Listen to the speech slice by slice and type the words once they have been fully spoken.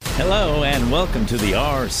Hello and welcome to the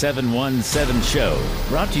R717 show,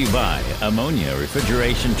 brought to you by Ammonia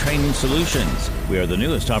Refrigeration Training Solutions. We are the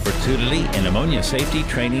newest opportunity in ammonia safety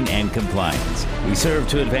training and compliance. We serve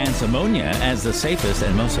to advance ammonia as the safest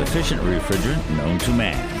and most efficient refrigerant known to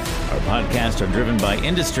man. Our podcasts are driven by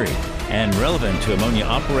industry and relevant to ammonia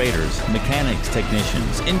operators, mechanics,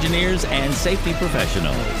 technicians, engineers, and safety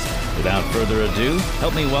professionals. Without further ado,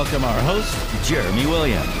 help me welcome our host, Jeremy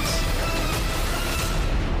Williams.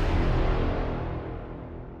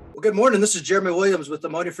 Good morning. This is Jeremy Williams with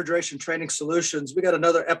Ammonia Refrigeration Training Solutions. We got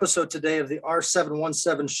another episode today of the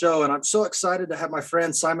R717 show, and I'm so excited to have my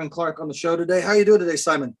friend Simon Clark on the show today. How are you doing today,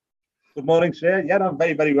 Simon? Good morning, sir. Yeah, I'm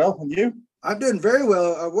very, very well. And you? I'm doing very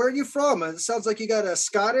well. Where are you from? It sounds like you got a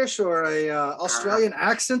Scottish or a Australian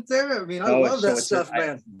accent there. I mean, I love that stuff,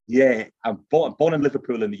 man. I'm born in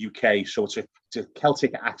Liverpool in the UK, so it's a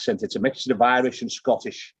Celtic accent. It's a mixture of Irish and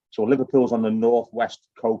Scottish. So Liverpool's on the northwest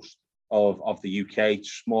coast of the UK,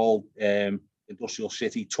 small industrial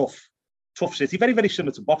city, tough city, very, very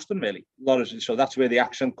similar to Boston, really. So that's where the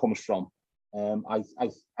accent comes from.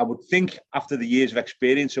 I would think after the years of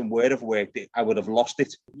experience and where I've worked, I would have lost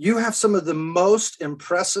it. You have some of the most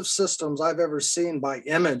impressive systems I've ever seen by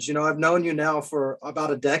image. You know, I've known you now for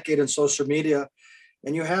about a decade in social media,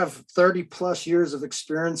 and you have 30 plus years of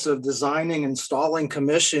experience of designing, installing,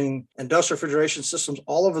 commissioning industrial refrigeration systems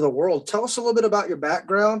all over the world. Tell us a little bit about your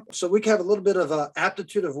background so we can have a little bit of an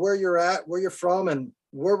aptitude of where you're at, where you're from, and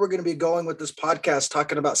where we're going to be going with this podcast,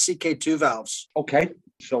 talking about CK2 valves. Okay.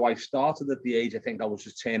 So I started at the age, I think I was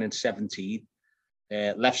just turning 17,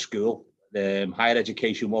 left school. Higher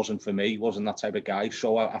education wasn't for me, wasn't that type of guy.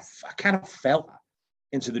 So I kind of fell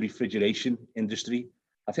into the refrigeration industry,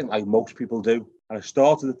 I think like most people do. And I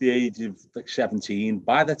started at the age of like 17.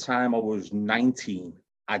 By the time I was 19,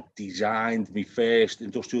 I designed my first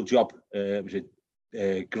industrial job. It was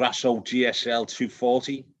a Grasso GSL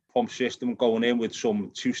 240 pump system going in with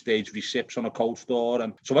some two-stage recips on a cold store.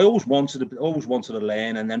 And so I always wanted to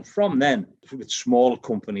learn. And then from then, with smaller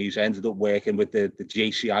companies, I ended up working with the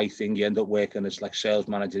JCI thing. You end up working as like sales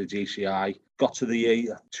manager at JCI. Got to the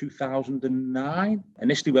year 2009.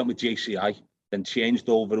 Initially went with JCI. Then changed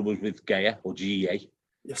over, was with GEA or GEA.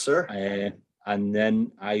 Yes, sir. And then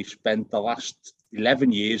I spent the last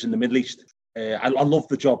 11 years in the Middle East. I love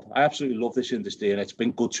the job. I absolutely love this industry, and it's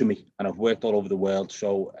been good to me. And I've worked all over the world.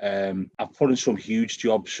 So I've put in some huge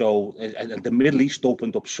jobs. So the Middle East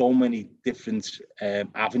opened up so many different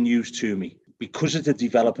avenues to me. Because it's a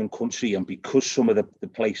developing country and because some of the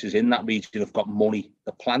places in that region have got money,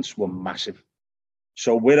 the plants were massive.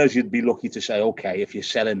 So whereas you'd be lucky to say, okay, if you're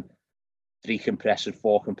selling 3 compressors,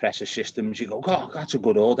 4 compressor systems, you go, oh, that's a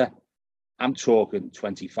good order. I'm talking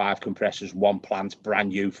 25 compressors, 1 plant, brand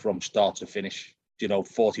new from start to finish,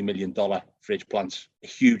 $40 million fridge plants,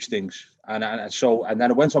 huge things. And then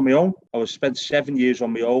I went on my own. I spent 7 years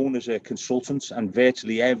on my own as a consultant, and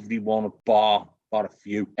virtually everyone, bar a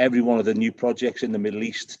few, every one of the new projects in the Middle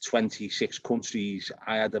East, 26 countries,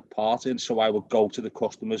 I had a part in. So I would go to the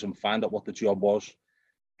customers and find out what the job was,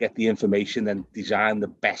 get the information, then design the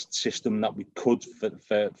best system that we could for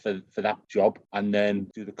that job, and then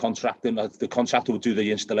do the contracting. The contractor would do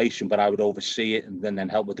the installation, but I would oversee it and then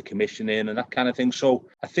help with the commissioning and that kind of thing. So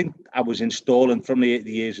I think I was installing from the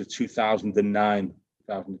years of 2009,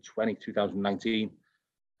 2020, 2019,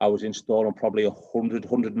 I was installing probably 100,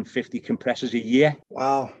 150 compressors a year.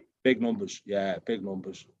 Wow. Big numbers. Yeah, big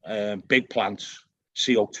numbers. Big plants,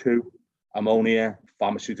 CO2, ammonia,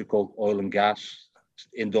 pharmaceutical, oil and gas,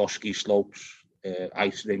 indoor ski slopes,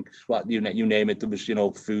 ice rinks, you name it. There was,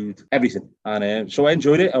 food, everything. And so I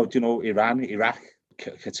enjoyed it. Iran, Iraq,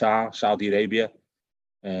 Qatar, Saudi Arabia,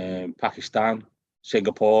 Pakistan,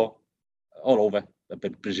 Singapore, all over. I've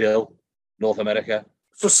been Brazil, North America.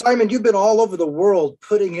 So Simon, you've been all over the world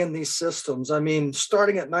putting in these systems. I mean,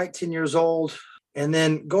 starting at 19 years old, and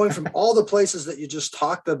then going from all the places that you just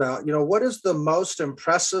talked about, what is the most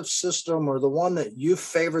impressive system or the one that you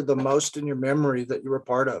favored the most in your memory that you were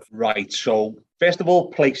part of? Right. So first of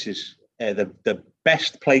all, places. The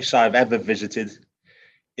best place I've ever visited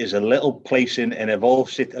is a little place in an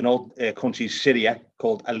old country, Syria,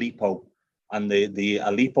 called Aleppo. And the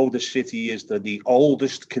Aleppo, the city, is the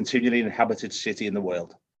oldest continually inhabited city in the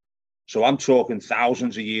world. So I'm talking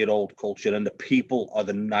thousands of year old culture, and the people are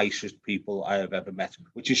the nicest people I have ever met,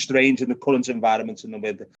 which is strange in the current environment. And the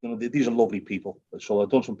way these are lovely people. So I've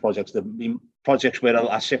done some projects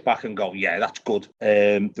where I sit back and go, yeah, that's good.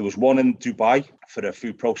 There was one in Dubai for a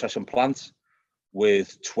food processing plant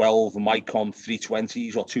with 12 Micron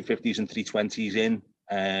 320s or 250s and 320s in.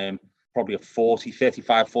 probably a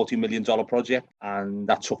 $40 million project. And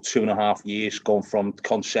that took 2.5 years going from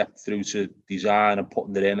concept through to design and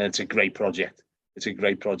putting it in. And it's a great project. It's a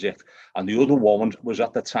great project. And the other one was,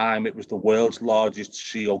 at the time, it was the world's largest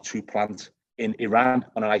CO2 plant in Iran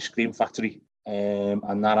on an ice cream factory.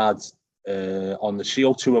 And that had, on the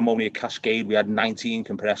CO2 ammonia cascade, we had 19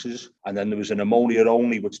 compressors. And then there was an ammonia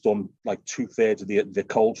only, which done like 2/3 of the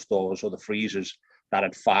cold stores or the freezers. That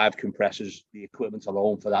had 5 compressors. The equipment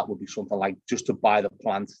alone for that would be something like, just to buy the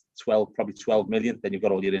plant, probably 12 million. Then you've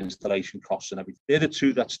got all your installation costs and everything. They're the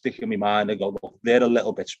two that stick in my mind. I go, look, they're a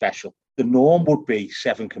little bit special. The norm would be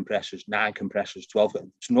 7 compressors, 9 compressors, 12.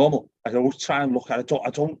 It's normal. I always try and look at it. I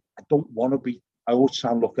don't want to be. I always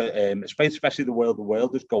try and look at, especially the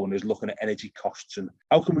world is going, is looking at energy costs and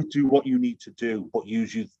how can we do what you need to do, but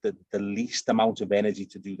use you the least amount of energy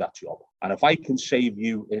to do that job. And if I can save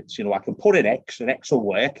you, it's, I can put in X and X will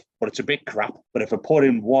work, but it's a bit crap. But if I put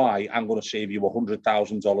in Y, I'm going to save you $100,000,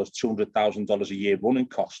 $200,000 a year running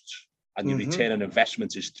costs. And your return on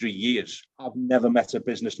investment is 3 years. I've never met a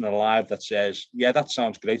business in alive that says, yeah, that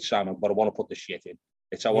sounds great, Simon, but I want to put the shit in.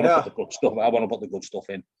 I want to put the good stuff. I want to put the good stuff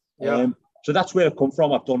in. Yeah. So that's where I come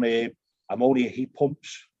from. I've done ammonia heat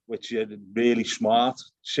pumps, which are really smart,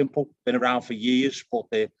 simple, been around for years, but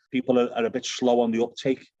the people are a bit slow on the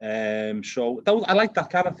uptake. So I like that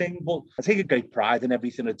kind of thing, but I take a great pride in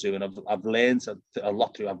everything I do. And I've learned a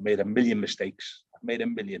lot through. I've made a million mistakes. I've made a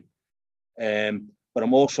million. But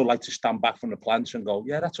I'm also like to stand back from the plants and go,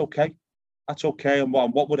 yeah, that's okay. That's okay. And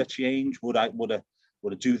what would I change? Would I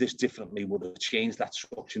do this differently? Would I change that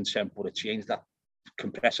suction temp? Would I change that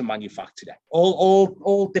compressor manufacturer?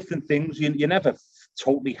 All different things. You're never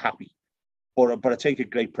totally happy, but I take a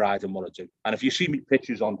great pride in what I do. And if you see me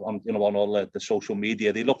pictures on all the social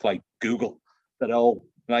media, they look like Google. They're all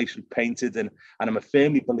nicely painted, and I'm a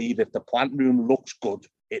firmly believe if the plant room looks good,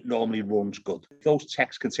 it normally runs good. Those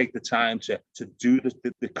techs can take the time to do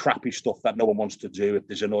the crappy stuff that no one wants to do. If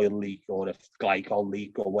there's an oil leak or a glycol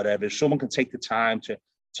leak or whatever, if someone can take the time to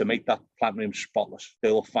make that plant room spotless, they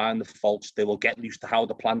will find the faults. They will get used to how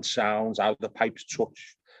the plant sounds, how the pipes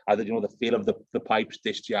touch, either the feel of the pipes,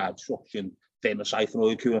 discharge, suction, thermal siphon,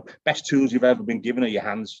 oil cooler. Best tools you've ever been given are your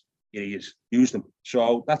hands. Your ears. Use them.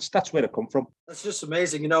 So that's where I come from. That's just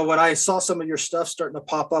amazing. When I saw some of your stuff starting to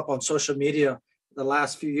pop up on social media the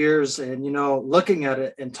last few years, and looking at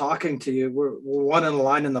it and talking to you, we're one in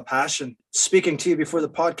line in the passion. Speaking to you before the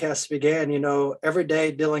podcast began, every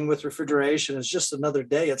day dealing with refrigeration is just another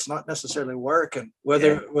day. It's not necessarily work, and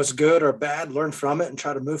whether it was good or bad, learn from it and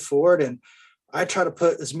try to move forward. And I try to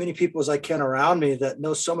put as many people as I can around me that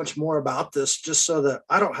know so much more about this, just so that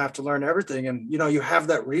I don't have to learn everything. And you have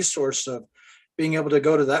that resource of being able to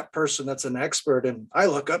go to that person that's an expert. And I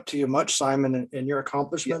look up to you much, Simon, and your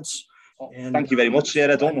accomplishments. And thank you very much,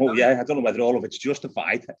 sir. I don't know whether all of it's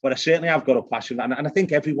justified, but I certainly have got a passion, and I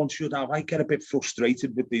think everyone should have. I get a bit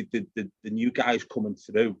frustrated with the new guys coming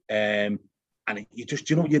through, and you just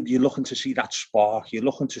you're looking to see that spark, you're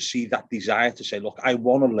looking to see that desire to say, look, I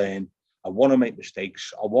want to learn, I want to make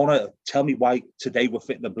mistakes, I want to tell me why today we're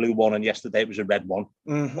fitting a blue one and yesterday it was a red one,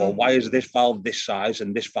 or why is this valve this size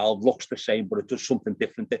and this valve looks the same but it does something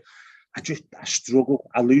different. I struggle.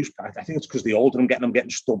 I lose. I think it's because the older I'm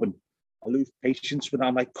getting stubborn. I lose patience with that.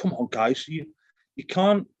 I'm like, come on, guys. You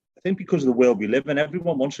can't. I think because of the world we live in,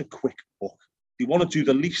 everyone wants a quick buck. They want to do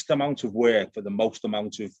the least amount of work for the most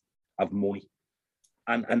amount of money.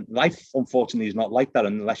 And life, unfortunately, is not like that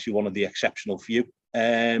unless you're one of the exceptional few.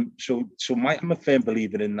 I'm a firm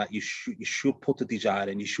believer in that you should put the desire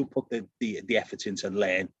in, you should put the effort in to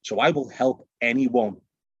learn. So I will help anyone,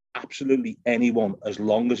 absolutely anyone, as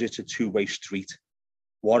long as it's a two-way street.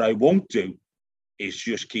 What I won't do is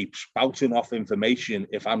just keep spouting off information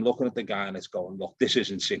if I'm looking at the guy and it's going, look, this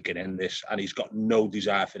isn't sinking in this, and he's got no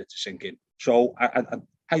desire for it to sink in. So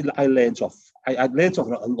I learned off a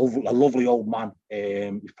lovely old man.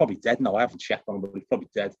 He's probably dead now. I haven't checked on him, but he's probably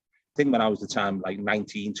dead. I think when I was the time, like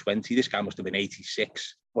 19, 20, this guy must have been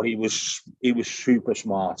 86, but he was super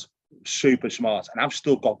smart. And I've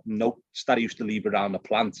still got notes that I used to leave around the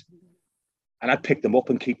plant, and I'd pick them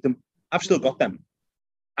up and keep them. I've still got them.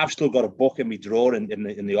 I've still got a book in my drawer in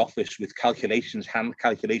the office with hand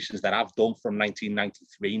calculations that I've done from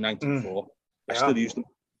 1993, 94. I still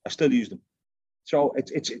use them. So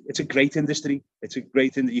it's a great industry. It's a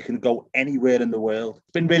great thing that you can go anywhere in the world.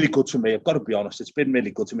 It's been really good to me. I've got to be honest. It's been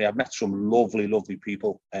really good to me. I've met some lovely, lovely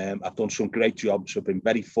people. I've done some great jobs. I've been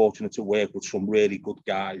very fortunate to work with some really good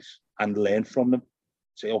guys and learn from them.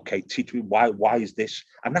 Say, okay, teach me why is this?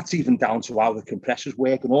 And that's even down to how the compressors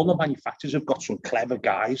work. And all the manufacturers have got some clever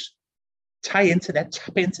guys. Tap into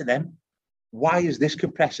them. Why is this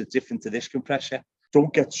compressor different to this compressor?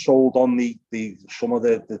 Don't get sold on the some of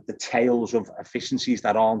the tales of efficiencies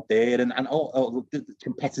that aren't there, and all the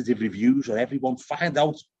competitive reviews of everyone. Find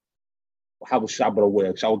out how a Sabra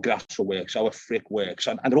works, how a Grasser works, how a Frick works,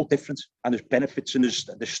 and they're all different. And there's benefits and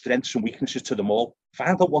there's strengths and weaknesses to them all.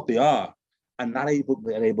 Find out what they are, and that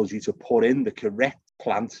enables you to put in the correct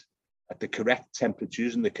plant at the correct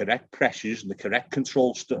temperatures and the correct pressures and the correct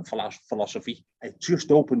control philosophy. It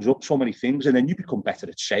just opens up so many things, and then you become better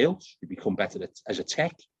at sales. You become better as a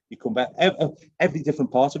tech. You become better every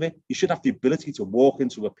different part of it. You should have the ability to walk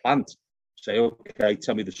into a plant, say, okay,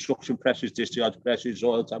 tell me the suction pressures, discharge pressures,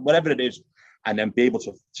 oil time, whatever it is, and then be able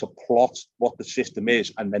to plot what the system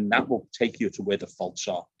is, and then that will take you to where the faults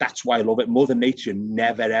are. That's why I love it. Mother Nature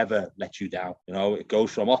never, ever lets you down. You know, it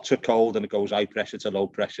goes from hot to cold, and it goes high pressure to low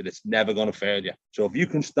pressure. It's never going to fail you. So if you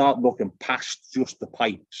can start looking past just the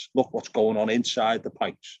pipes, look what's going on inside the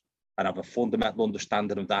pipes, and have a fundamental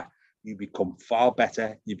understanding of that, you become far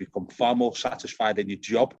better. You become far more satisfied in your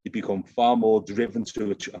job. You become far more driven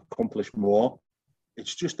to accomplish more.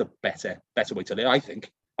 It's just a better way to live, I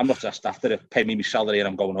think. I'm not just after to pay me my salary and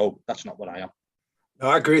I'm going home. That's not what I am. No,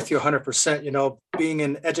 I agree with you 100%. You know, being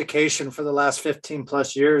in education for the last 15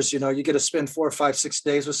 plus years, you know, you get to spend 4, 5, 6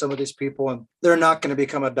 days with some of these people, and they're not going to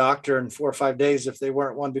become a doctor in 4 or 5 days if they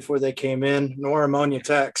weren't one before they came in, nor ammonia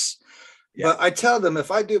techs. Yeah. But I tell them, if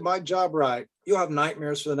I do my job right, you'll have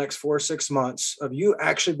nightmares for the next 4 or 6 months of you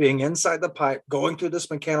actually being inside the pipe, going through this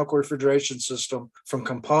mechanical refrigeration system from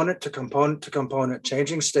component to component to component,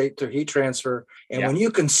 changing state through heat transfer. And when you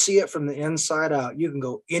can see it from the inside out, you can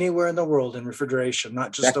go anywhere in the world in refrigeration,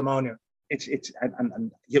 not just ammonia.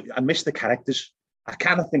 I miss the characters. I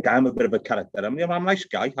kind of think I'm a bit of a character. I'm a nice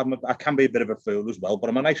guy. I can be a bit of a fool as well,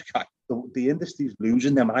 but I'm a nice guy. The industry's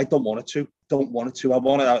losing them, and I don't want it to. I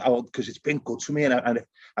want it because it's been good to me. And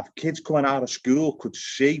if kids coming out of school could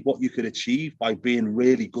see what you could achieve by being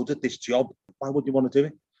really good at this job, why would you want to do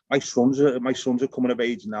it? My sons are coming of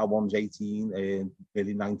age now. One's 18,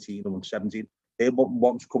 nearly 19, and one's 17. They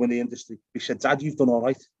want to come in the industry. He said, "Dad, you've done all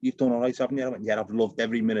right. You've done all right, haven't you?" I went, "Yeah, I've loved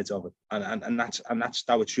every minute of it." And that's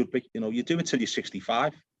how it should be. You know, you do it till you're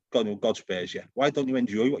 65. God spares you. Why don't you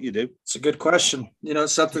enjoy what you do? It's a good question. You know,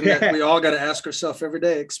 it's something that we all got to ask ourselves every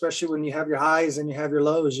day, especially when you have your highs and you have your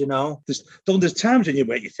lows, you know. There's times in you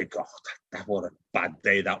where you think, oh, that what a bad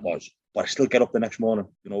day that was. But I still get up the next morning,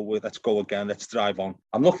 you know, let's go again, let's drive on.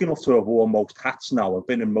 I'm lucky enough to have worn most hats now. I've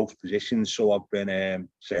been in most positions. So I've been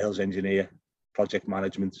sales engineer, project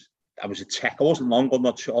management. I was a tech. I wasn't long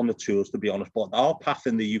on the tools, to be honest, but our path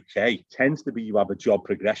in the UK tends to be you have a job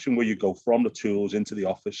progression where you go from the tools into the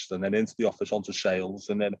office and then into the office onto sales.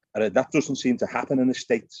 And that doesn't seem to happen in the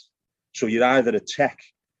States. So you're either a tech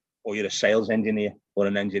or you're a sales engineer or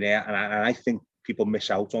an engineer. And I think people miss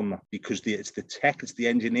out on that because it's the tech, it's the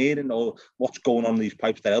engineering or what's going on in these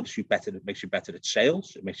pipes that helps you better. It makes you better at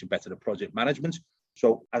sales. It makes you better at project management.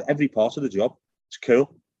 So at every part of the job, it's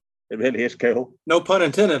cool. It really is cool. No pun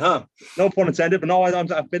intended, huh? No pun intended, but no,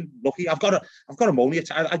 I've been lucky. I've got ammonia.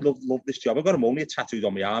 I love this job. I've got ammonia tattooed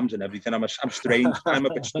on my arms and everything. I'm strange. I'm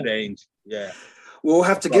a bit strange. Yeah. We'll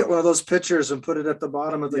have to get one of those pictures and put it at the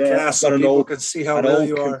bottom of the cast so people can see how real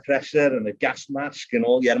you are. Compressor and a gas mask and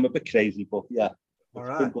all. Yeah, I'm a bit crazy, but yeah. All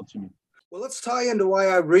right. Been good to me. Well, let's tie into why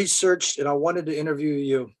I researched and I wanted to interview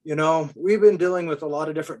you. You know, we've been dealing with a lot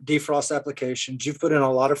of different defrost applications. You've put in a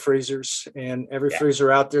lot of freezers, and every freezer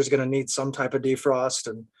out there is going to need some type of defrost.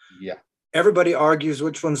 And everybody argues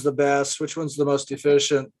which one's the best, which one's the most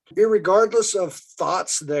efficient. Irregardless of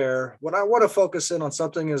thoughts there, what I want to focus in on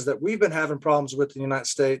something is that we've been having problems with the United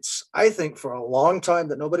States, I think, for a long time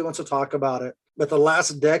that nobody wants to talk about it. But the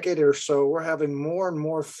last decade or so, we're having more and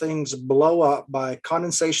more things blow up by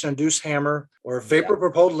condensation-induced hammer or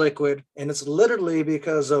vapor-propelled liquid. And it's literally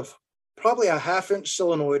because of probably a half-inch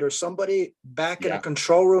solenoid or somebody back in a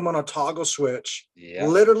control room on a toggle switch,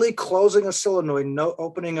 literally closing a solenoid,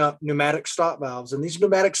 opening up pneumatic stop valves. And these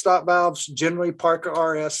pneumatic stop valves, generally Parker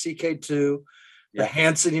RS, CK2, the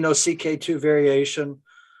Hansen, CK2 variation.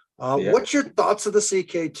 What's your thoughts of the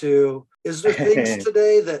CK2? Is there things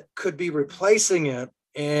today that could be replacing it?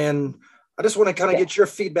 And I just want to kind of get your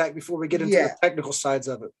feedback before we get into the technical sides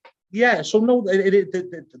of it. Yeah, so no, the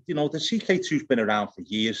CK2's been around for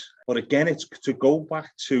years. But again, it's to go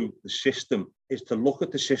back to the system, is to look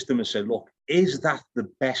at the system and say, look, is that the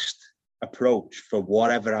best approach for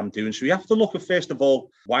whatever I'm doing? So you have to look at, first of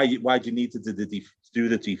all, why do you need to do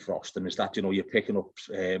the defrost? And is that, you're picking up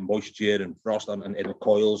moisture and frost in the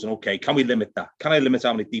coils, and okay, can we limit that? Can I limit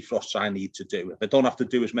how many defrosts I need to do? If I don't have to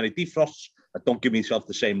do as many defrosts, I don't give myself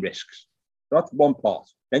the same risks. So that's one part.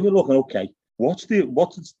 Then you're looking, okay,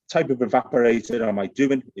 what type of evaporator am I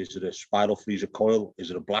doing? Is it a spiral freezer coil?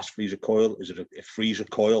 Is it a blast freezer coil? Is it a freezer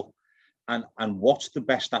coil? And what's the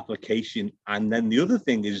best application? And then the other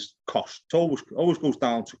thing is cost. It always goes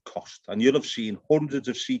down to cost. And you'll have seen hundreds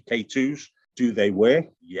of CK2s. Do they work?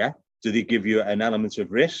 Yeah. Do they give you an element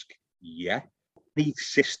of risk? Yeah. The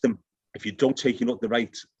system, if you don't take the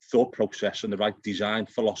right thought process and the right design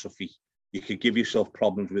philosophy, you could give yourself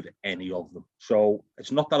problems with any of them. So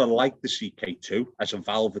it's not that I like the CK2 as a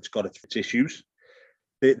valve. It's got its issues.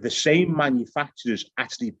 The same manufacturers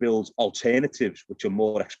actually build alternatives which are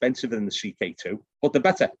more expensive than the CK2, but they're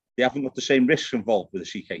better. They haven't got the same risks involved with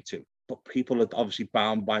the CK2. But people are obviously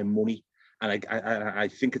bound by money. And I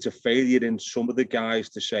think it's a failure in some of the guys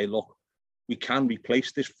to say, look, we can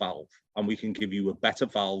replace this valve and we can give you a better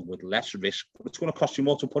valve with less risk, but it's going to cost you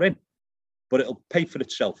more to put in. But it'll pay for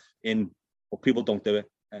itself but people don't do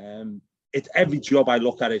it. Every job I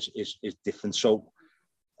look at is different. So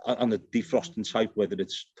on the defrosting type, whether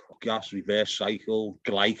it's gas, reverse cycle,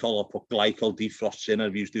 glycol, or put glycol defrosts in,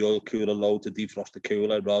 I've used the oil cooler load to defrost the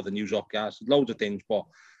cooler rather than use hot gas, loads of things. But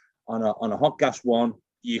on a hot gas one,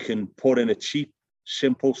 you can put in a cheap,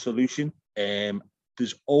 simple solution.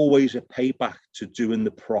 There's always a payback to doing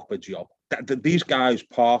the proper job. These guys,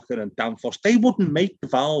 Parker and Danfoss, they wouldn't make the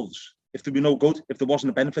valves if they were no good, if there wasn't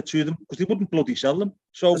a benefit to them, because they wouldn't bloody sell them.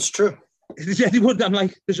 So that's true. They wouldn't. I'm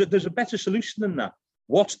like, there's a better solution than that.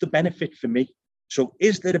 What's the benefit for me? So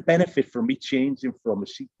is there a benefit for me changing from a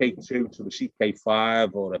CK2 to a CK5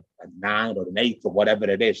 or a 9 or an 8 or whatever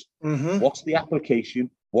it is? Mm-hmm. What's the application?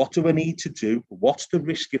 What do I need to do? What's the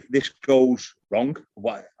risk if this goes wrong?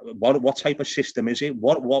 What type of system is it?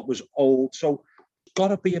 What was old? So it's got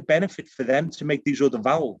to be a benefit for them to make these other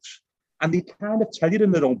valves. And they kind of tell you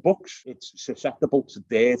in their own books, it's susceptible to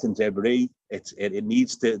dirt and debris. It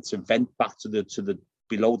needs to vent back to the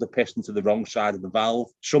below the piston to the wrong side of the valve.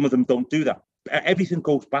 Some of them don't do that. Everything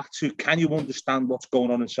goes back to, can you understand what's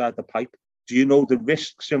going on inside the pipe? Do you know the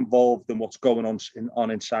risks involved in what's going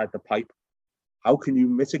on inside the pipe? How can you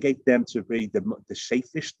mitigate them to be the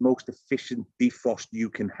safest, most efficient defrost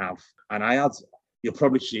you can have? And you'll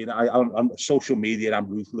probably see it, on social media, I'm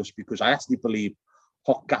ruthless because I actually believe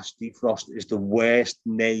hot gas defrost is the worst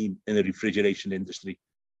name in the refrigeration industry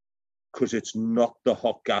because it's not the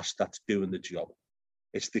hot gas that's doing the job.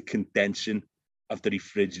 It's the condensing of the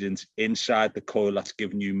refrigerant inside the coil that's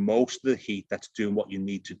giving you most of the heat that's doing what you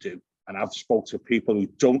need to do. And I've spoke to people who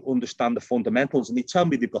don't understand the fundamentals and they tell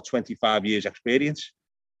me they've got 25 years experience.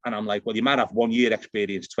 And I'm like, well, you might have 1 year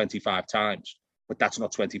experience 25 times, but that's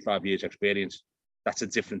not 25 years experience. That's a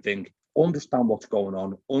different thing. Understand what's going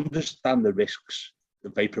on, understand the risks, the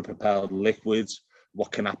vapor propelled liquids,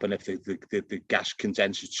 what can happen if the gas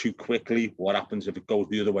condenses too quickly, what happens if it goes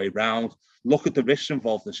the other way around. Look at the risks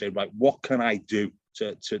involved and say, right, what can I do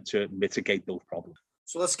to mitigate those problems?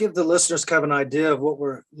 So let's give the listeners kind of an idea of what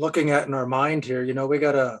we're looking at in our mind here. You know, we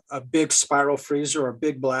got a big spiral freezer or a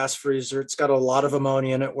big blast freezer. It's got a lot of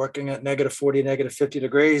ammonia in it working at -40, -50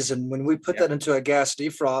 degrees. And when we put that into a gas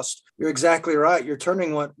defrost, you're exactly right. You're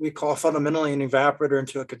turning what we call fundamentally an evaporator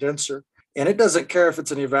into a condenser. And it doesn't care if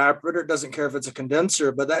it's an evaporator, it doesn't care if it's a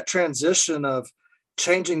condenser, but that transition of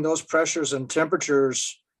changing those pressures and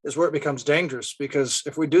temperatures is where it becomes dangerous. Because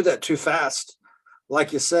if we do that too fast,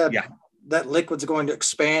 like you said, that liquid's going to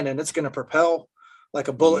expand and it's going to propel like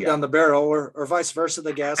a bullet down the barrel, or vice versa,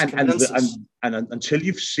 the gas condenses. And until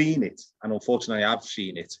you've seen it, and unfortunately I've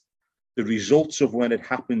seen it, the results of when it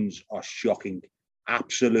happens are shocking.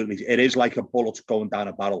 Absolutely. It is like a bullet going down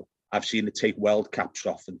a barrel. I've seen it take weld caps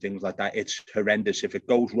off and things like that. It's horrendous. If it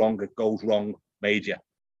goes wrong major.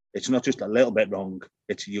 It's not just a little bit wrong.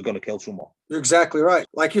 You're going to kill someone. You're exactly right.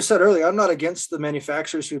 Like you said earlier, I'm not against the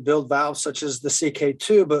manufacturers who build valves such as the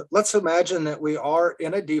CK2, but let's imagine that we are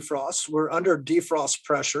in a defrost. We're under defrost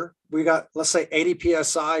pressure. We got, let's say, 80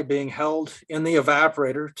 PSI being held in the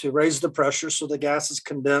evaporator to raise the pressure so the gases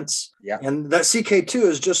condense. Yeah. And that CK2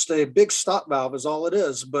 is just a big stop valve is all it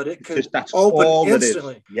is, but it could open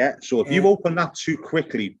instantly. Yeah. So if you open that too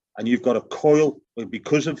quickly and you've got a coil,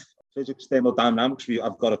 because of physics, thermodynamics,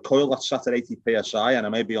 I've got a coil that's sat at 80 psi and I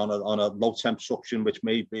may be on a low temp suction, which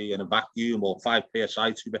may be in a vacuum or 5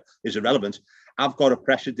 psi is irrelevant. I've got a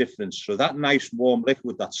pressure difference. So that nice warm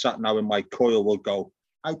liquid that's sat now in my coil will go,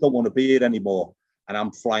 I don't want to be here anymore. And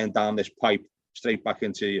I'm flying down this pipe straight back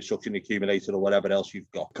into your suction accumulator or whatever else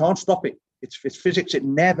you've got. Can't stop it. It's physics. It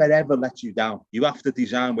never, ever lets you down. You have to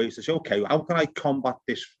design ways to say, okay, how can I combat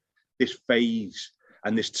this phase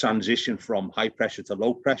and this transition from high pressure to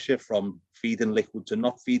low pressure, from feeding liquid to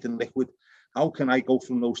not feeding liquid? How can I go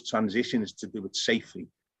from those transitions to do it safely?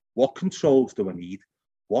 What controls do I need?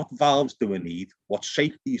 what valves do we need, what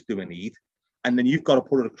safeties do we need, and then you've got to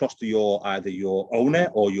put it across to either your owner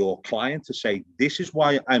or your client to say, this is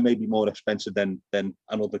why I may be more expensive than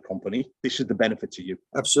another company. This is the benefit to you.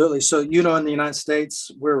 Absolutely. So, in the United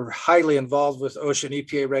States, we're highly involved with OSHA and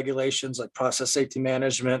EPA regulations like process safety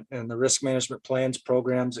management and the risk management plans,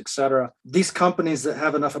 programs, et cetera. These companies that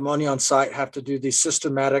have enough ammonia on site have to do these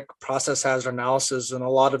systematic process hazard analysis. And a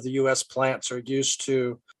lot of the US plants are used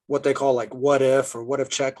to what they call like what if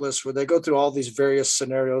checklists, where they go through all these various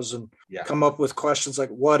scenarios and come up with questions like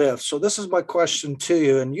what if. So this is my question to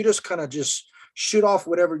you, and you just kind of shoot off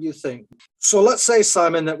whatever you think. So let's say,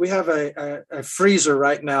 Simon, that we have a freezer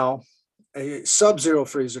right now, a sub-zero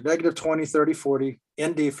freezer, negative 20, 30, 40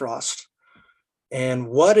 in defrost. And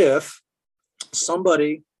what if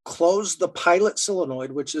somebody closed the pilot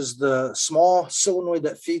solenoid, which is the small solenoid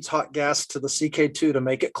that feeds hot gas to the CK2 to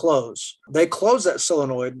make it close. They close that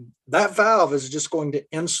solenoid, that valve is just going to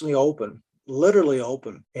instantly open, literally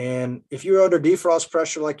open. And if you're under defrost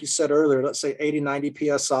pressure, like you said earlier, let's say 80,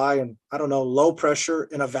 90 PSI and low pressure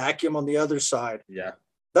in a vacuum on the other side. Yeah.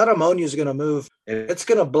 That ammonia is going to move. It's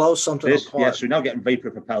going to blow something apart. Yeah, so you're now getting vapor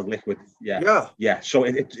propelled liquid. Yeah. Yeah. So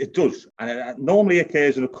it does. And it normally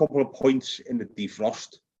occurs at a couple of points in the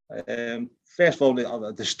defrost. First of all,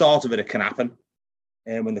 at the start of it can happen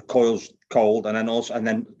when the coil's cold, and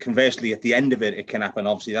then conversely at the end of it can happen.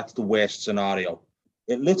 Obviously, that's the worst scenario.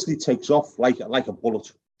 It literally takes off like a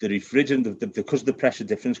bullet. The refrigerant, because of the pressure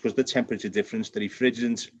difference, because of the temperature difference, the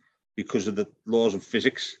refrigerant, because of the laws of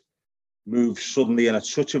physics, moves suddenly and at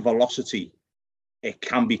such a velocity, it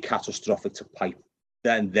can be catastrophic to pipe.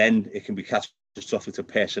 Then it can be catastrophic to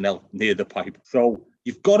personnel near the pipe. So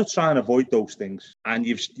you've got to try and avoid those things. And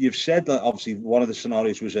you've said that obviously one of the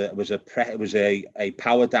scenarios was a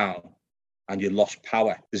power down, and you lost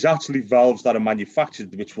power. There's actually valves that are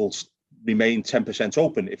manufactured which will remain 10%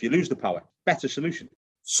 open if you lose the power. Better solution.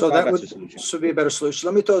 So that would be a better solution.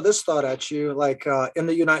 Let me throw this thought at you. Like in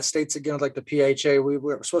the United States, again, like the PHA, we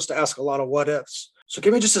were supposed to ask a lot of what ifs. So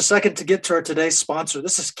give me just a second to get to our today's sponsor.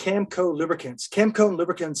 This is Camco Lubricants. Camco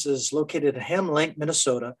Lubricants is located in Ham Lake,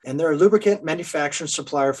 Minnesota, and they're a lubricant manufacturing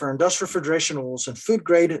supplier for industrial refrigeration oils and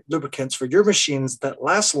food-grade lubricants for your machines that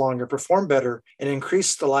last longer, perform better, and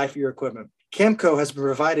increase the life of your equipment. Camco has been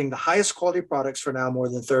providing the highest quality products for now more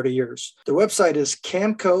than 30 years. Their website is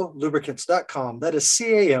camcolubricants.com. That is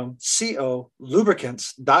CAMCO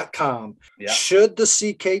lubricants.com. Yeah. Should the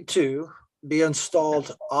CK2 be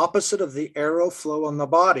installed opposite of the aeroflow on the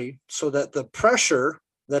body so that the pressure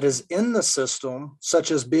that is in the system,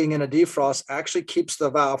 such as being in a defrost, actually keeps the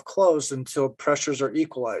valve closed until pressures are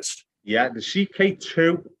equalized? Yeah, the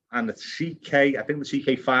CK2 and the I think the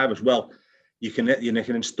CK5 as well, you can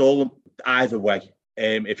install them either way.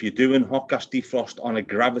 If you're doing hot gas defrost on a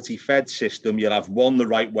gravity-fed system, you'll have one the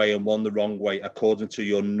right way and one the wrong way according to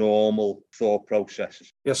your normal thought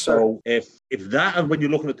processes. Yes, sir. So if that, and when you're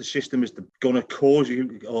looking at the system, is going to cause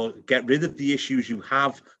you or get rid of the issues you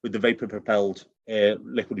have with the vapor-propelled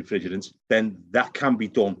liquid refrigerants, then that can be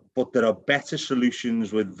done. But there are better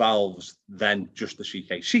solutions with valves than just the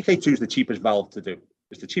CK. CK2 is the cheapest valve to do.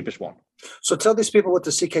 It's the cheapest one. So tell these people what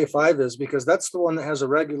the CK5 is, because that's the one that has a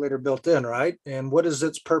regulator built in, right? And what is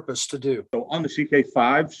its purpose to do? So on the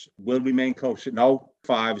CK5s will remain closed. No,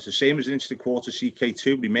 5 is the same as an inch and a quarter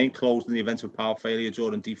CK2, remain closed in the event of power failure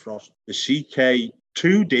during defrost. The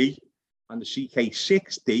CK2D and the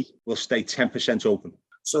CK6D will stay 10% open.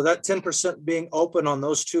 So that 10% being open on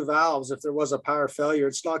those two valves, if there was a power failure,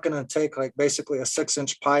 it's not going to take like basically a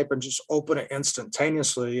 6-inch pipe and just open it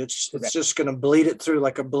instantaneously. It's just going to bleed it through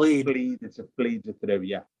like a bleed. It's a bleed through,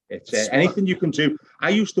 yeah. It's anything you can do. I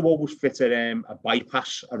used to always fit a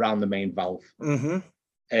bypass around the main valve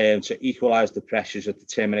to equalize the pressures at the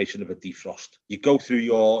termination of a defrost. You go through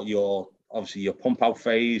your obviously your pump out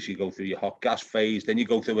phase, you go through your hot gas phase, then you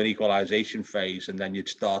go through an equalization phase, and then you'd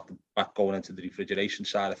start back going into the refrigeration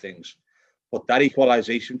side of things. But that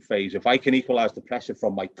equalization phase, if I can equalize the pressure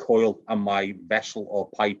from my coil and my vessel or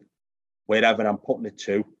pipe, wherever I'm putting it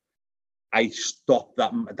to, I stop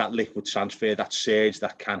that liquid transfer, that surge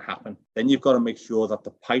that can happen. Then you've got to make sure that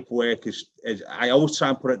the pipe work is I always try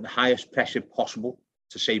and put it in the highest pressure possible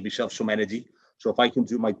to save myself some energy. So if I can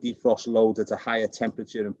do my defrost load at a higher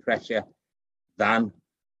temperature and pressure than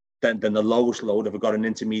the lowest load, if I've got an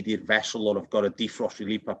intermediate vessel or I've got a defrost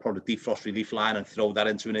relief, I put a defrost relief line and throw that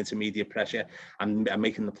into an intermediate pressure, and I'm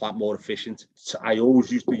making the plant more efficient. So I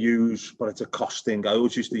always used to use, but it's a cost thing, I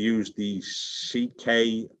always used to use the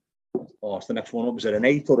CK, it's the next one up, is it an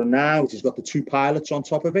 8 or a 9, which has got the 2 pilots on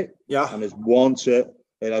top of it? Yeah. And there's one to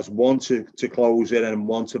It has one to close it and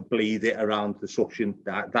one to bleed it around the suction.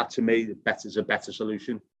 That to me is a better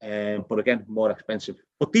solution. But again, more expensive.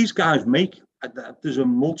 But these guys make, there's a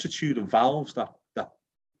multitude of valves that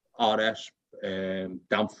RS,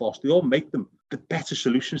 Defrosts, they all make them the better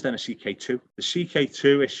solutions than a CK2. The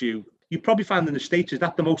CK2 issue, you probably find in the States, is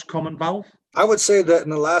that the most common valve? I would say that in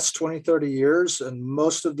the last 20, 30 years, and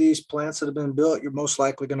most of these plants that have been built, you're most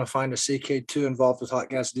likely going to find a CK2 involved with hot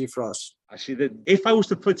gas defrost. I see that if I was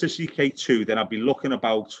to put a CK2, then I'd be looking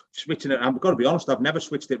about switching it. I'm going to be honest, I've never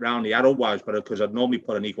switched it around the arrow-wise, but because I'd normally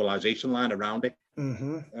put an equalization line around it.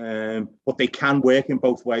 Mm-hmm. But they can work in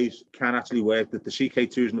both ways, can actually work. That the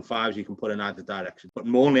CK2s and the 5s you can put in either direction. But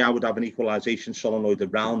normally I would have an equalization solenoid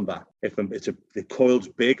around that. If the coil's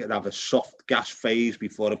big, I'd have a soft gas phase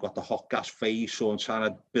before I've got the hot gas phase. So I'm trying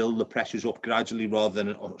to build the pressures up gradually rather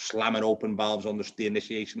than slamming open valves on the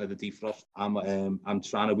initiation of the defrost. I'm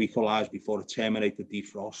trying to equalize before I terminate the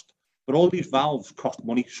defrost. But all these valves cost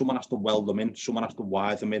money. Someone has to weld them in, someone has to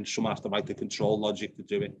wire them in, someone has to write the control logic to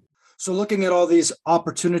do it. So looking at all these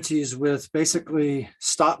opportunities with basically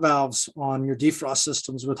stop valves on your defrost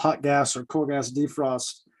systems with hot gas or cool gas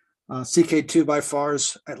defrost, CK2 by far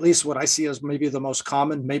is at least what I see as maybe the most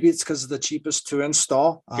common. Maybe it's because it's the cheapest to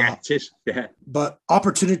install. Yeah, it is. Yeah. But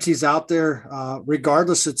opportunities out there,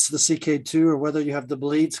 regardless it's the CK2 or whether you have the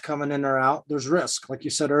bleeds coming in or out, there's risk, like you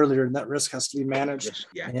said earlier, and that risk has to be managed.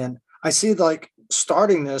 Yes, yeah. And I see like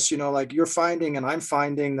starting this, like you're finding and I'm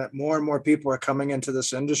finding that more and more people are coming into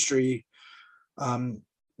this industry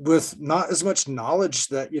with not as much knowledge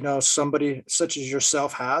that, somebody such as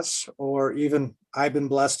yourself has, or even I've been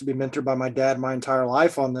blessed to be mentored by my dad my entire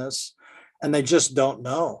life on this, and they just don't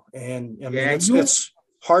know. And I mean, it's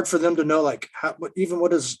hard for them to know, like, what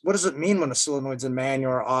does it mean when a solenoid's in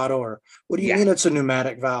manual or auto, or what do you mean it's a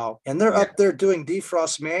pneumatic valve? And they're up there doing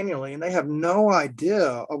defrost manually, and they have no idea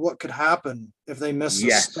of what could happen if they miss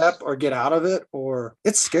a step or get out of it, or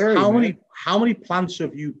it's scary. How many plants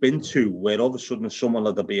have you been to where all of a sudden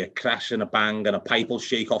there'll be a crash and a bang and a pipe will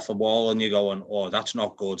shake off the wall and you're going, oh, that's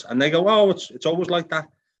not good. And they go, oh, it's always like that.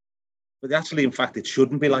 But actually, in fact, it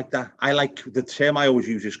shouldn't be like that. I like the term I always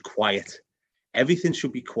use is quiet. Everything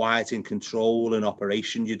should be quiet in control and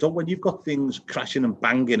operation. When you've got things crashing and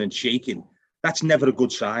banging and shaking, that's never a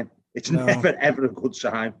good sign. It's never, ever a good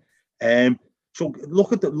sign. So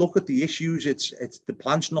look at the issues. It's the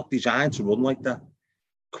plant's not designed to run like that.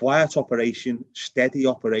 Quiet operation, steady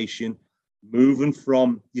operation, moving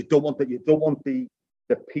from, you don't want the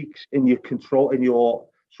peaks in your control, in your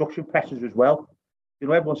suction pressures as well.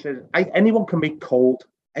 Everyone says, anyone can make cold.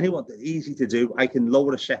 Anyone, easy to do. I can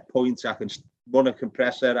lower a set point. I can run a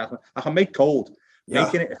compressor. I can make cold. Yeah.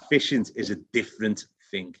 Making it efficient is a different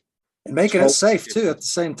thing. And making it safe too at the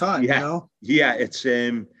same time. Yeah, yeah.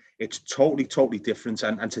 It's totally different.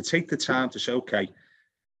 And to take the time to say, okay,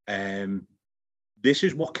 this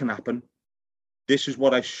is what can happen. This is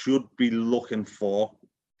what I should be looking for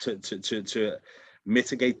to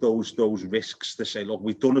mitigate those risks. To say, look,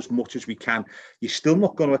 we've done as much as we can. You're still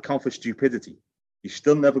not going to account for stupidity. You're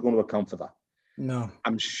still never going to account for that. No.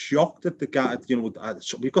 I'm shocked at the guy,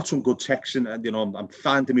 we've got some good techs and, I'm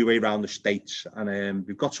finding my way around the States, and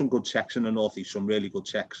we've got some good techs in the Northeast, some really good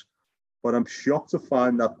techs. But I'm shocked to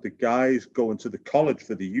find that the guys going to the college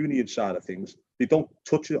for the union side of things, they don't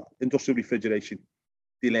touch industrial refrigeration.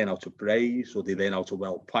 They learn how to braze, or they learn how to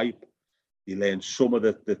weld pipe. They learn some of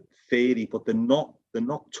the theory, but they're not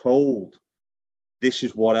told this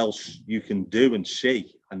is what else you can do and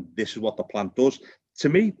see, and this is what the plant does. To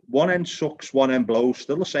me, one end sucks, one end blows,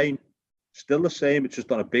 still the same. It's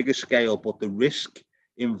just on a bigger scale, but the risk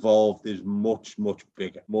involved is much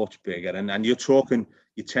bigger. And you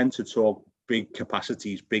tend to talk big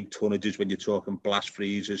capacities, big tonnages when you're talking blast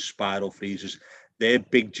freezers, spiral freezers. They're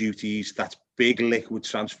big duties. That's big liquid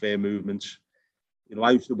transfer movements.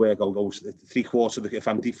 I used to work, I'll go 3/4 if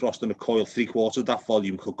I'm defrosting a coil, 3/4 of that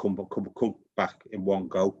volume could come back in one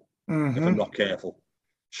go if I'm not careful.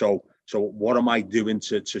 So what am I doing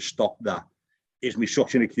to stop that? Is my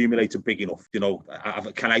suction accumulator big enough?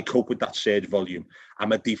 Can I cope with that surge volume?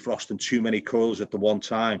 Am I defrosting too many coils at the one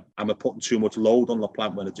time? Am I putting too much load on the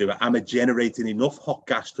plant when I do it? Am I generating enough hot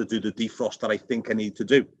gas to do the defrost that I think I need to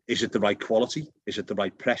do? Is it the right quality? Is it the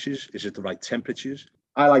right pressures? Is it the right temperatures?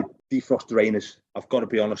 I like defrost drainers. I've got to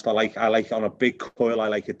be honest. I like on a big coil, I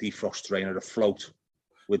like a defrost drainer, a float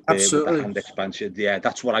with the hand expansion. Yeah,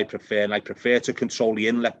 that's what I prefer. And I prefer to control the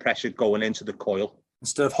inlet pressure going into the coil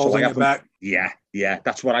instead of holding it back. Yeah,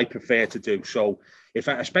 that's what I prefer to do. So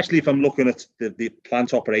especially if I'm looking at the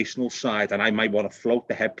plant operational side, and I might want to float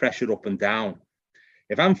the head pressure up and down.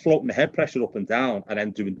 If I'm floating the head pressure up and down and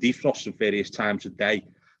then doing defrosts at various times a day,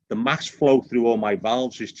 the mass flow through all my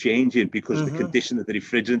valves is changing because the condition of the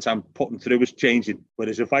refrigerant I'm putting through is changing.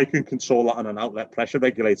 Whereas if I can control that on an outlet pressure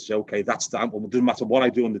regulator, say, okay, that's that. Well, it doesn't matter what I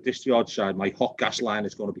do on the discharge side, my hot gas line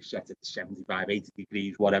is going to be set at 75, 80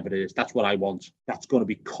 degrees, whatever it is. That's what I want. That's going to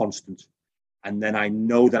be constant. And then I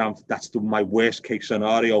know that that's my worst case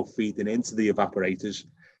scenario feeding into the evaporators.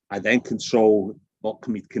 I then control what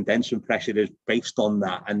my condensing pressure is based on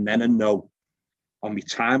that. And then I know on my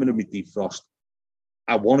timing of my defrost,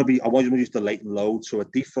 I want to use the latent load. So a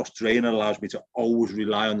defrost drainer allows me to always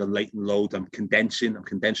rely on the latent load. I'm condensing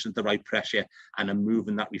at the right pressure, and I'm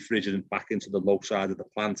moving that refrigerant back into the low side of the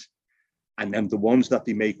plant. And then the ones that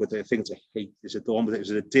they make with, I think it's a H, is it the one with it?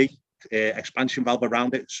 Is it a D expansion valve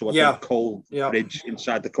around it? So a cold bridge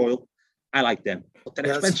inside the coil. I like them, but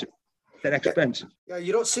they're expensive. They're expensive. Yeah,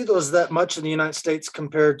 you don't see those that much in the United States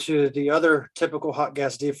compared to the other typical hot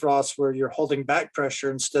gas defrost where you're holding back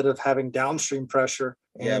pressure instead of having downstream pressure.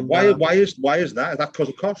 And why is that? Is that because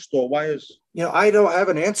of cost, or why is? I don't have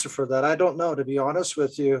an answer for that. I don't know, to be honest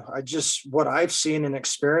with you. What I've seen and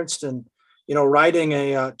experienced, and writing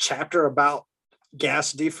a chapter about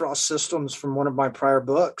gas defrost systems from one of my prior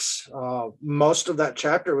books. Most of that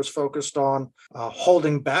chapter was focused on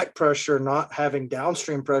holding back pressure, not having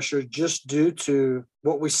downstream pressure, just due to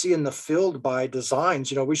what we see in the field by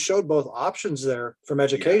designs. We showed both options there from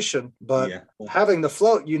education, but having the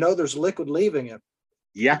float, there's liquid leaving it.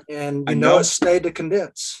 Yeah. And it stayed to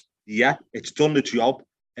condense. Yeah, it's done the job.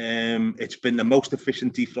 It's been the most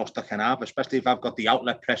efficient defrost I can have, especially if I've got the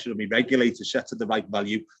outlet pressure of my regulator set to the right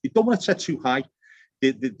value. You don't want it set too high.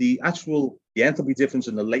 The enthalpy difference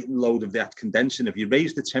and the latent load of that condensing, if you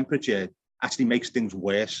raise the temperature, actually makes things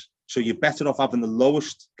worse. So you're better off having the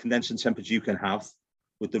lowest condensing temperature you can have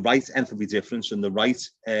with the right enthalpy difference and the right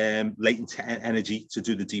latent energy to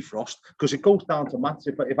do the defrost, because it goes down to maths.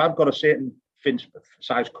 If I've got a certain fin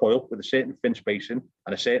size coil with a certain fin spacing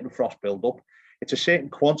and a certain frost buildup, it's a certain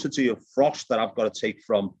quantity of frost that I've got to take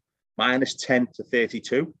from -10 to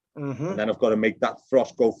 32. And then I've got to make that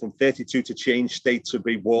frost go from 32 to change state to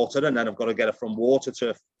be water. And then I've got to get it from water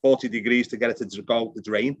to 40 degrees to get it to go the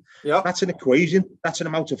drain. Yep. That's an equation. That's an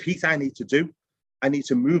amount of heat I need to do. I need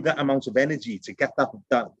to move that amount of energy to get that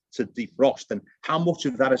to defrost. And how much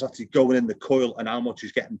of that is actually going in the coil and how much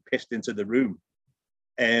is getting pissed into the room?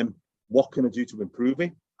 What can I do to improve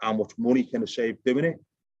it? How much money can I save doing it?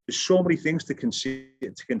 There's so many things to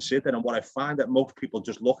consider. And what I find that most people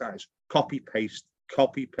just look at is copy, paste.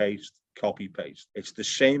 It's the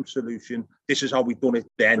same solution. This is how we've done it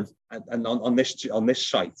then, and on this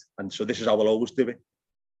site. And so this is how we'll always do it,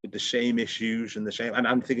 with the same issues and the same. And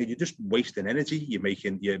I'm thinking, you're just wasting energy.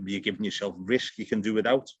 You're giving yourself risk you can do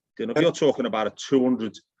without. If you're talking about a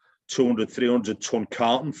 200, 300 ton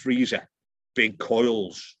carton freezer, big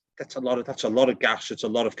coils, that's a lot of gas. It's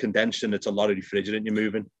a lot of condensing. It's a lot of refrigerant you're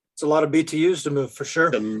moving. It's a lot of BTUs to move, for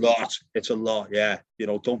sure. It's a lot. Yeah.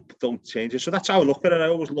 Don't change it. So that's how I look at it. I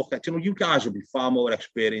always look at, you guys will be far more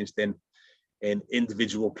experienced in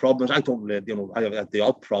individual problems. I don't really, I have the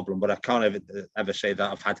odd problem, but I can't ever say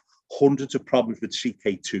that I've had hundreds of problems with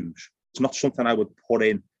CK2s. It's not something I would put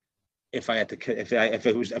in if I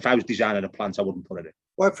was designing a plant. I wouldn't put it in.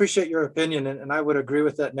 Well, I appreciate your opinion, and I would agree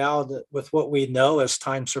with that now, that with what we know as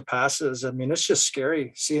time surpasses. I mean, it's just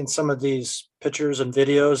scary seeing some of these pictures and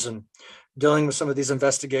videos and dealing with some of these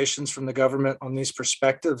investigations from the government on these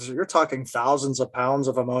perspectives. You're talking thousands of pounds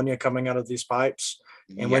of ammonia coming out of these pipes.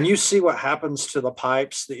 And when you see what happens to the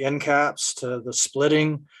pipes, the end caps, to the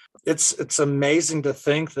splitting, it's amazing to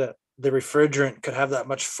think that the refrigerant could have that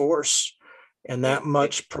much force and that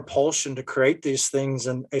much propulsion to create these things,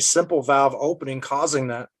 and a simple valve opening causing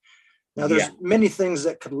that. Now, there's many things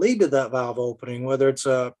that could lead to that valve opening, whether it's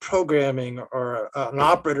a programming or an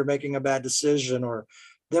operator making a bad decision, or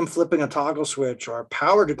them flipping a toggle switch, or a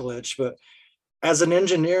power to glitch. But as an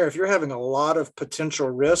engineer, if you're having a lot of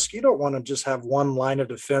potential risk, you don't want to just have one line of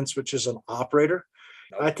defense, which is an operator.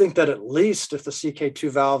 I think that at least if the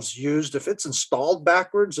CK2 valve's used, if it's installed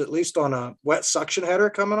backwards, at least on a wet suction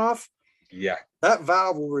header coming off, that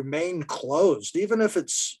valve will remain closed, even if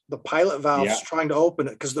it's the pilot valve's trying to open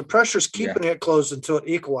it, because the pressure's keeping it closed until it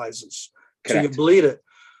equalizes. Correct. So you bleed it.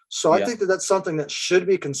 So I think that that's something that should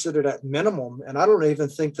be considered at minimum. And I don't even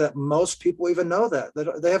think that most people even know that.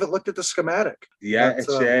 They haven't looked at the schematic. Yeah,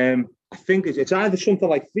 but, I think it's either something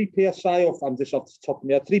like 3 psi, or I'm just off the top of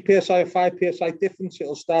my head, 3 psi or 5 psi difference.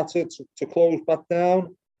 It'll start to close back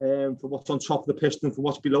down for what's on top of the piston, for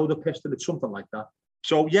what's below the piston. It's something like that.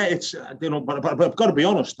 So it's but I've got to be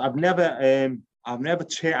honest. I've never I've never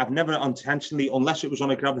intentionally, unless it was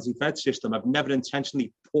on a gravity fed system, I've never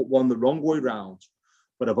intentionally put one the wrong way round,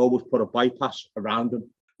 but I've always put a bypass around them.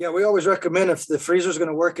 Yeah, we always recommend if the freezer is going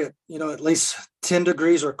to work at, at least 10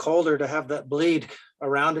 degrees or colder, to have that bleed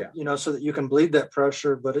around it, so that you can bleed that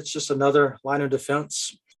pressure, but it's just another line of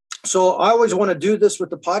defense. So I always want to do this with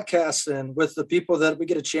the podcast and with the people that we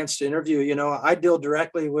get a chance to interview. I deal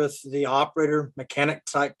directly with the operator, mechanic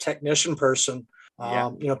type technician person.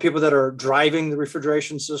 People that are driving the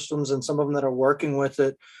refrigeration systems and some of them that are working with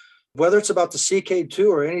it, whether it's about the CK2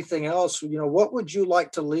 or anything else. What would you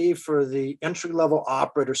like to leave for the entry-level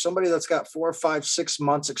operator, somebody that's got 4, 5, 6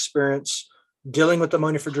 months experience dealing with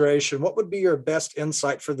ammonia refrigeration? What would be your best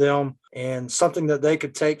insight for them and something that they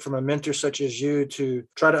could take from a mentor such as you to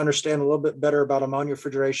try to understand a little bit better about ammonia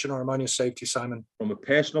refrigeration or ammonia safety, Simon? From a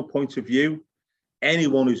personal point of view,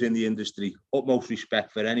 anyone who's in the industry, utmost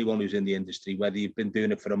respect for anyone who's in the industry, whether you've been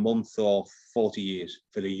doing it for a month or 40 years.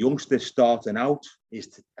 For the youngsters starting out is,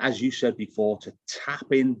 to, as you said before, to tap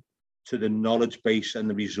in to the knowledge base and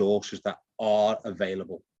the resources that are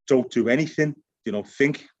available. Don't do anything,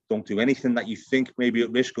 don't do anything that you think may be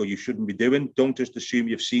at risk or you shouldn't be doing. Don't just assume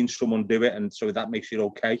you've seen someone do it and so that makes it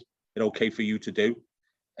okay. It's okay for you to do.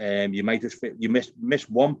 You might just miss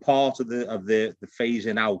one part of the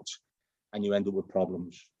phasing out, and you end up with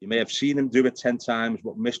problems. You may have seen them do it 10 times,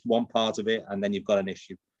 but missed one part of it, and then you've got an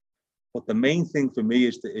issue. But the main thing for me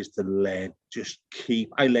is to learn.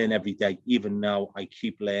 I learn every day. Even now, I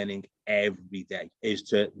keep learning every day. Is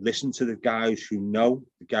to listen to the guys who know,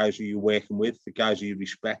 the guys who you're working with, the guys who you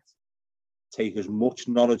respect. Take as much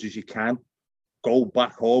knowledge as you can. Go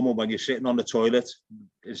back home, and when you're sitting on the toilet,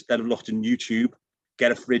 instead of looking YouTube,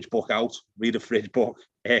 get a fridge book out, read a fridge book.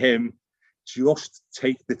 Just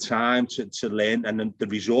take the time to learn, and then the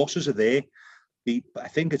resources are there. I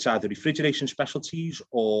think it's either Refrigeration Specialties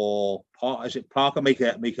or Parker make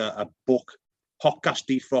a book, podcast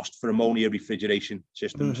Defrost for ammonia refrigeration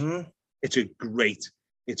systems. Mm-hmm. It's a great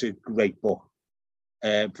book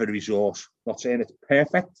for the resource. Not saying it's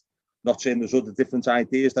perfect, not saying there's other different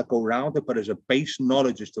ideas that go around it, but as a base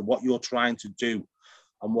knowledge as to what you're trying to do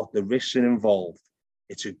and what the risks are involved,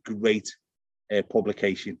 it's a great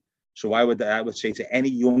publication. So I would say to any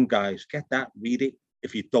young guys, get that, read it.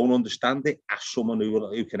 If you don't understand it, ask someone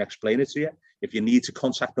who can explain it to you. If you need to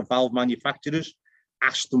contact the valve manufacturers,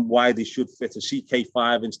 ask them why they should fit a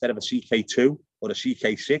CK5 instead of a CK2 or a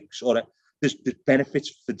CK6. There's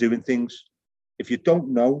benefits for doing things. If you don't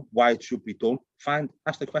know why it should be done,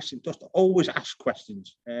 ask the question. Just always ask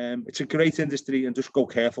questions. It's a great industry, and just go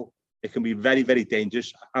careful. It can be very, very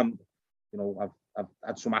dangerous. I've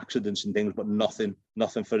had some accidents and things, but nothing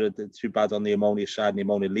too bad on the ammonia side and the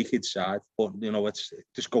ammonia leakage side. But it's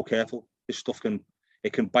just go careful. This stuff can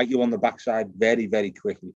bite you on the backside very, very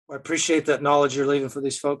quickly. I appreciate that knowledge you're leaving for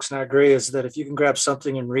these folks, and I agree is that if you can grab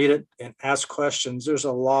something and read it and ask questions, there's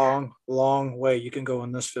a long, long way you can go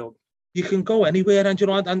in this field. You can go anywhere,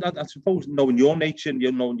 and I suppose knowing your nature and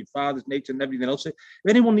knowing your father's nature and everything else. If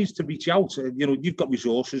anyone needs to reach out, you've got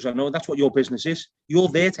resources. I know that's what your business is. You're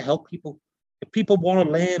there to help people. If people want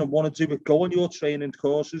to learn and want to do it, go on your training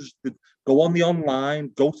courses, go on the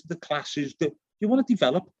online, go to the classes. You want to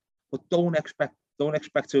develop, but don't expect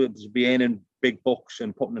to be earning big bucks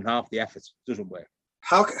and putting in half the effort. It doesn't work.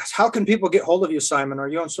 How can people get hold of you, Simon? Are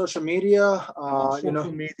you on social media?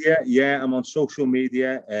 Media, yeah, I'm on social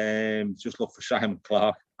media. Just look for Simon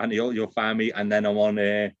Clark, and you'll find me. And then I'm on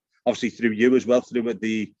obviously through you as well, through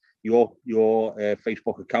your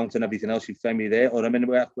Facebook account and everything else. You find me there, or I'm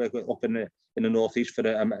anywhere up in the northeast for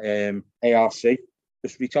the ARC.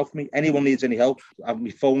 Just reach out for me. Anyone needs any help, my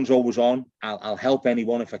phone's always on. I'll help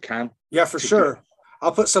anyone if I can. Yeah, for sure.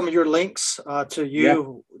 I'll put some of your links to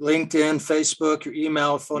you, LinkedIn, Facebook, your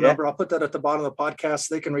email, phone number. I'll put that at the bottom of the podcast.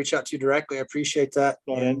 They can reach out to you directly. I appreciate that.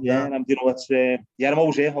 And I'm I'm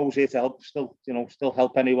always here to help. Still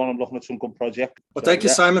help anyone. I'm looking at some good project. Well, thank you,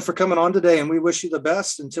 Simon, for coming on today, and we wish you the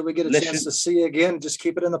best until we get a chance to see you again. Just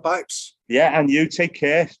keep it in the pipes. Yeah, and you take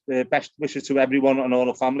care. Best wishes to everyone and all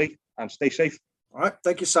the family, and stay safe. All right,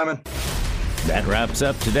 thank you, Simon. That wraps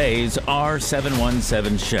up today's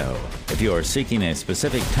R717 show. If you are seeking a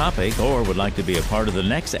specific topic or would like to be a part of the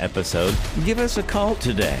next episode, give us a call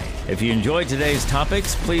today. If you enjoyed today's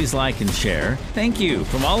topics, please like and share. Thank you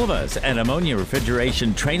from all of us at Ammonia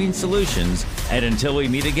Refrigeration Training Solutions. And until we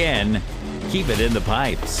meet again, keep it in the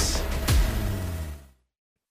pipes.